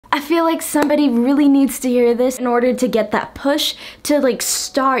I feel like somebody really needs to hear this in order to get that push to like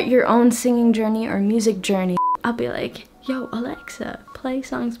start your own singing journey or music journey. I'll be like, yo, Alexa, play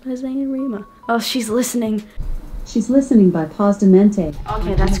songs by Zayn and Rima. Oh, she's listening. She's listening by Paz Demente.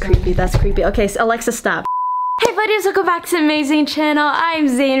 Okay, that's creepy, that's creepy. Okay, so Alexa, stop. Hey buddies, welcome back to the amazing channel. I'm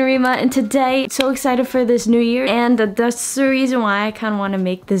Zayn Rima, and today I'm so excited for this new year, and that's the reason why I kind of want to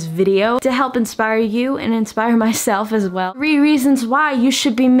make this video to help inspire you and inspire myself as well. 3 reasons why you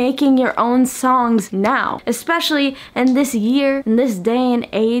should be making your own songs now, especially in this year, in this day and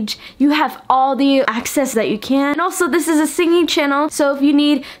age. You have all the access that you can, and also this is a singing channel, so if you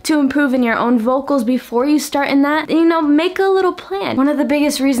need to improve in your own vocals before you start in that, you know, make a little plan. One of the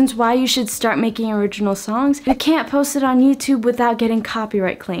biggest reasons why you should start making original songs, you can't post it on YouTube without getting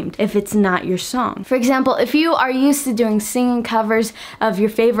copyright claimed if it's not your song. For example, if you are used to doing singing covers of your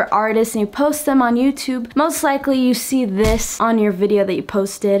favorite artists and you post them on YouTube, most likely you see this on your video that you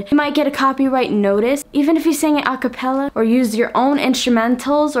posted. You might get a copyright notice. Even if you sang it a cappella or used your own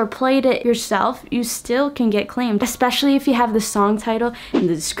instrumentals or played it yourself, you still can get claimed, especially if you have the song title in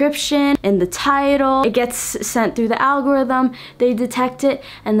the description, in the title. It gets sent through the algorithm, they detect it,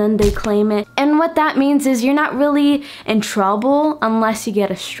 and then they claim it. And what that means is you're not really in trouble unless you get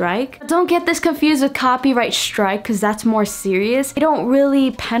a strike. Don't get this confused with copyright strike, because that's more serious. They don't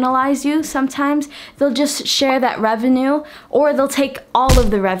really penalize you sometimes. They'll just share that revenue, or they'll take all of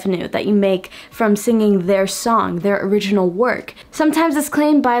the revenue that you make from singing their song, their original work. Sometimes it's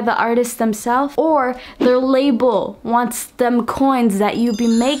claimed by the artist themselves, or their label wants them coins that you be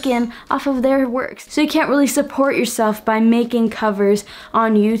making off of their works. So you can't really support yourself by making covers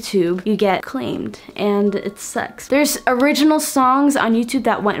on YouTube. You get claimed, and it sucks. There's original songs on YouTube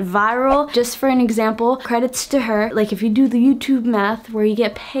that went viral. Just for an example, credits to her. Like if you do the YouTube math where you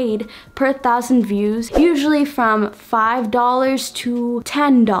get paid per 1,000 views, usually from $5 to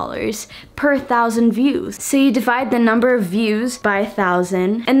 $10 per 1,000 views. So you divide the number of views by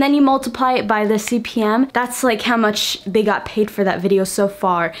 1,000 and then you multiply it by the CPM. That's like how much they got paid for that video so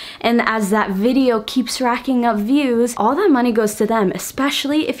far. And as that video keeps racking up views, all that money goes to them,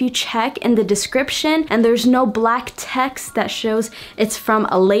 especially if you check in the description and there's no black text that shows it's from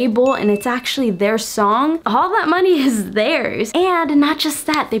a label and it's actually their song. All that money is theirs. And not just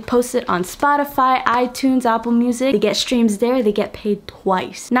that, they post it on Spotify, iTunes, Apple Music. They get streams there, they get paid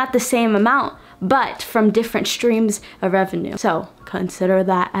twice. Not the same amount, but from different streams of revenue. So consider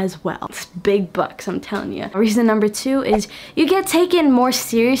that as well. It's big bucks, I'm telling you. Reason number 2 is you get taken more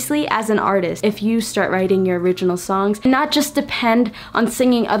seriously as an artist if you start writing your original songs and not just depend on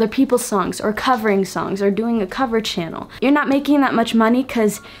singing other people's songs or covering songs or doing a cover channel. You're not making that much money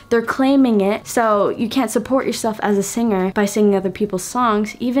because they're claiming it, so you can't support yourself as a singer by singing other people's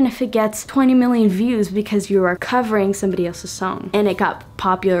songs, even if it gets 20 million views because you are covering somebody else's song and it got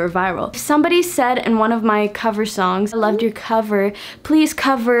popular or viral. If somebody said in one of my cover songs, I loved your cover, please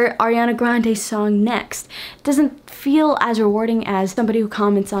cover Ariana Grande's song next. It doesn't feel as rewarding as somebody who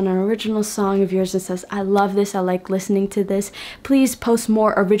comments on an original song of yours and says, I love this, I like listening to this, please post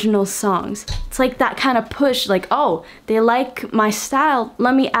more original songs. It's like that kind of push, like, oh, they like my style,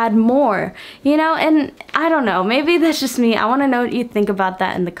 let me add more, you know? And I don't know, maybe that's just me. I want to know what you think about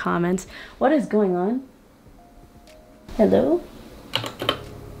that in the comments. What is going on? Hello?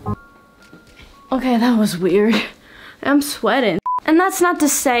 Okay, that was weird. I'm sweating. And that's not to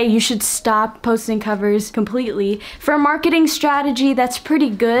say you should stop posting covers completely. For a marketing strategy, that's pretty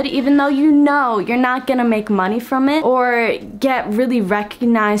good, even though you know you're not gonna make money from it or get really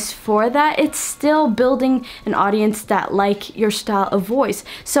recognized for that. It's still building an audience that like your style of voice.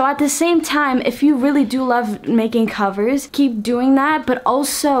 So at the same time, if you really do love making covers, keep doing that, but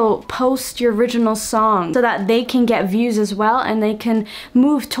also post your original song so that they can get views as well and they can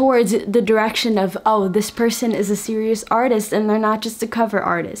move towards the direction of, oh, this person is a serious artist and they're not just a cover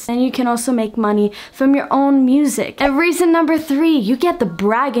artist. And you can also make money from your own music. And reason number 3, you get the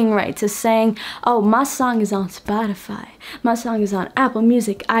bragging rights of saying, oh, my song is on Spotify, my song is on Apple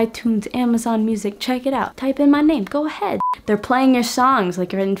Music, iTunes, Amazon Music, check it out. Type in my name, go ahead. They're playing your songs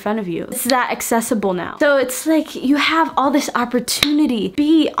like right in front of you. It's that accessible now. So it's like you have all this opportunity.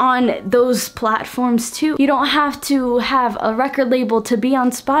 Be on those platforms too. You don't have to have a record label to be on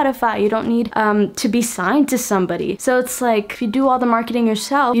Spotify. You don't need to be signed to somebody. So it's like if you do do all the marketing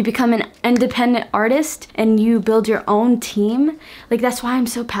yourself, you become an independent artist and you build your own team. Like, that's why I'm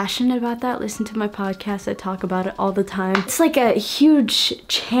so passionate about that. Listen to my podcast, I talk about it all the time. It's like a huge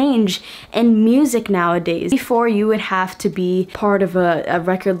change in music nowadays. Before, you would have to be part of a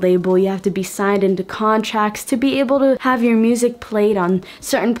record label, you have to be signed into contracts to be able to have your music played on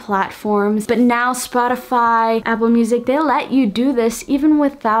certain platforms. But now Spotify, Apple Music, they let you do this even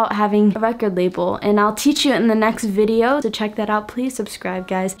without having a record label. And I'll teach you in the next video, so check that out. Please subscribe,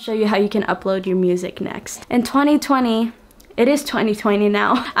 guys. Show you how you can upload your music next. In 2020, it is 2020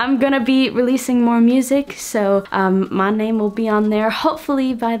 now, I'm gonna be releasing more music, so my name will be on there.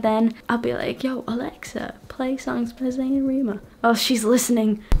 Hopefully by then, I'll be like, yo, Alexa, play songs by Zayn and Rima. Oh, she's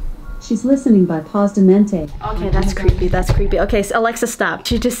listening. She's listening by Paz Demente. Okay, that's creepy, that's creepy. Okay, so Alexa, stop.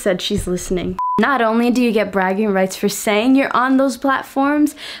 She just said she's listening. Not only do you get bragging rights for saying you're on those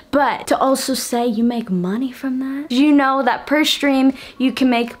platforms, but to also say you make money from that. Did you know that per stream, you can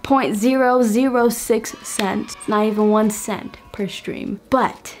make 0.006 cents? It's not even 1 cent per stream.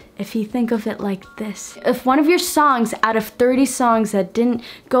 But if you think of it like this, if one of your songs out of 30 songs that didn't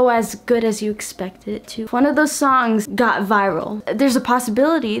go as good as you expected it to, if one of those songs got viral, there's a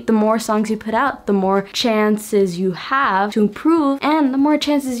possibility the more songs you put out, the more chances you have to improve, and the more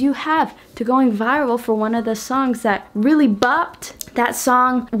chances you have to going viral for one of the songs that really bopped. That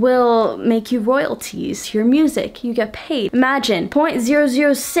song will make you royalties to your music. You get paid. Imagine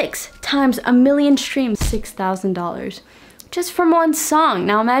 0.006 times 1 million streams, $6,000. Just from one song.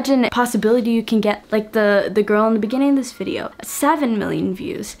 Now imagine the possibility you can get, like the girl in the beginning of this video, 7 million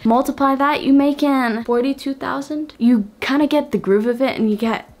views. Multiply that, you make in 42,000. You kind of get the groove of it and you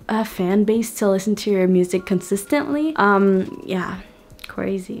get a fan base to listen to your music consistently. Yeah.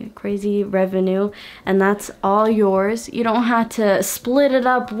 Crazy revenue, and that's all yours. You don't have to split it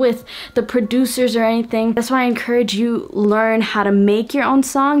up with the producers or anything. That's why I encourage you learn how to make your own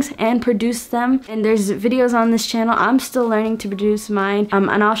songs and produce them. And there's videos on this channel. I'm still learning to produce mine,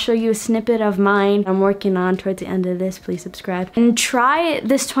 and I'll show you a snippet of mine I'm working on towards the end of this. Please subscribe and try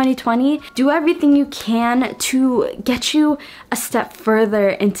this 2020. Do everything you can to get you a step further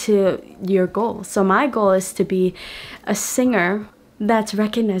into your goal. So my goal is to be a singer that's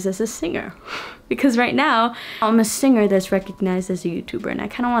recognized as a singer, because right now I'm a singer that's recognized as a YouTuber, and I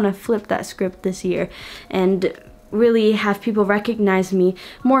kind of want to flip that script this year and really have people recognize me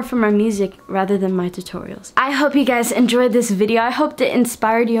more for my music rather than my tutorials. I hope you guys enjoyed this video. I hope it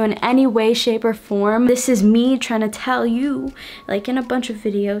inspired you in any way, shape, or form. This is me trying to tell you, like in a bunch of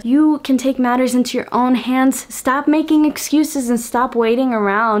videos, you can take matters into your own hands. Stop making excuses and stop waiting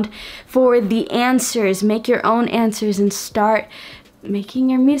around for the answers. Make your own answers and start making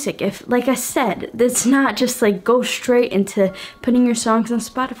your music. If, like I said, it's not just like go straight into putting your songs on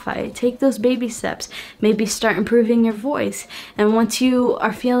Spotify. Take those baby steps. Maybe start improving your voice, and once you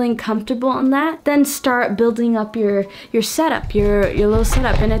are feeling comfortable in that, then start building up your setup, your little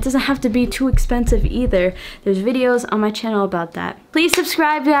setup. And it doesn't have to be too expensive either. There's videos on my channel about that. Please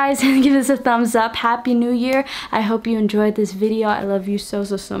subscribe, guys, and give us a thumbs up. Happy New Year. I hope you enjoyed this video. I love you so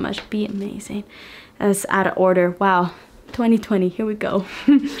much. Be amazing. That's out of order. Wow. 2020, here we go.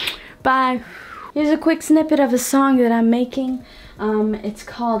 Bye. Here's a quick snippet of a song that I'm making. It's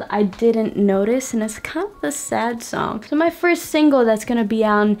called I Didn't Notice, and it's kind of a sad song. So my first single that's gonna be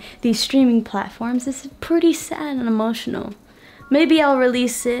on these streaming platforms is pretty sad and emotional. Maybe I'll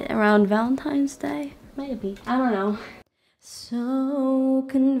release it around Valentine's Day. Maybe. I don't know. So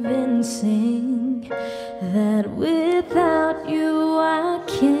convincing that without you I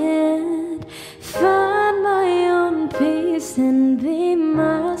can't find my own peace and be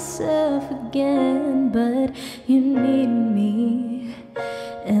myself again. But you need me,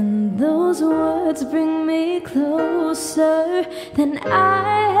 and those words bring me closer than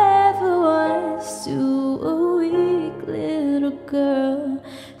I ever was to a weak little girl.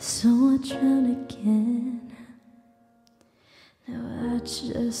 So I tried again. Now I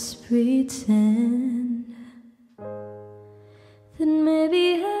just pretend that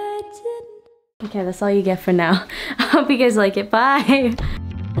maybe I didn't. Okay, that's all you get for now. I hope you guys like it. Bye.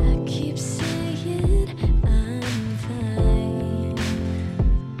 I keep saying I'm fine,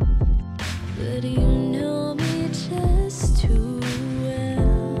 but you know me just too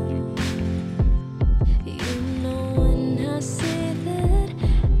well. You know when I say that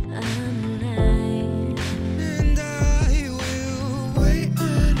I'm lying. And I will wait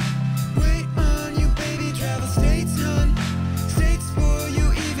on you, baby. Travel states for you,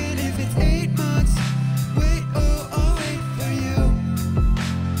 even if it's 8 months. Wait, oh, I'll wait for you,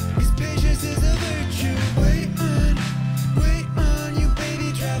 'cause patience is a virtue. Wait on you, baby.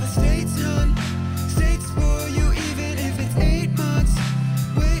 Travel states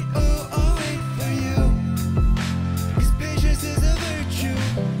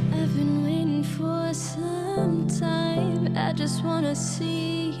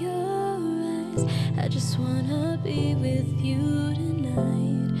eyes. I just wanna be with you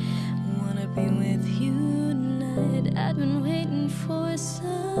tonight. Wanna be with you tonight. I've been waiting for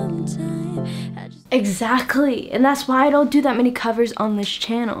some time. Exactly, and that's why I don't do that many covers on this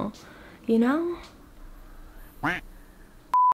channel, you know?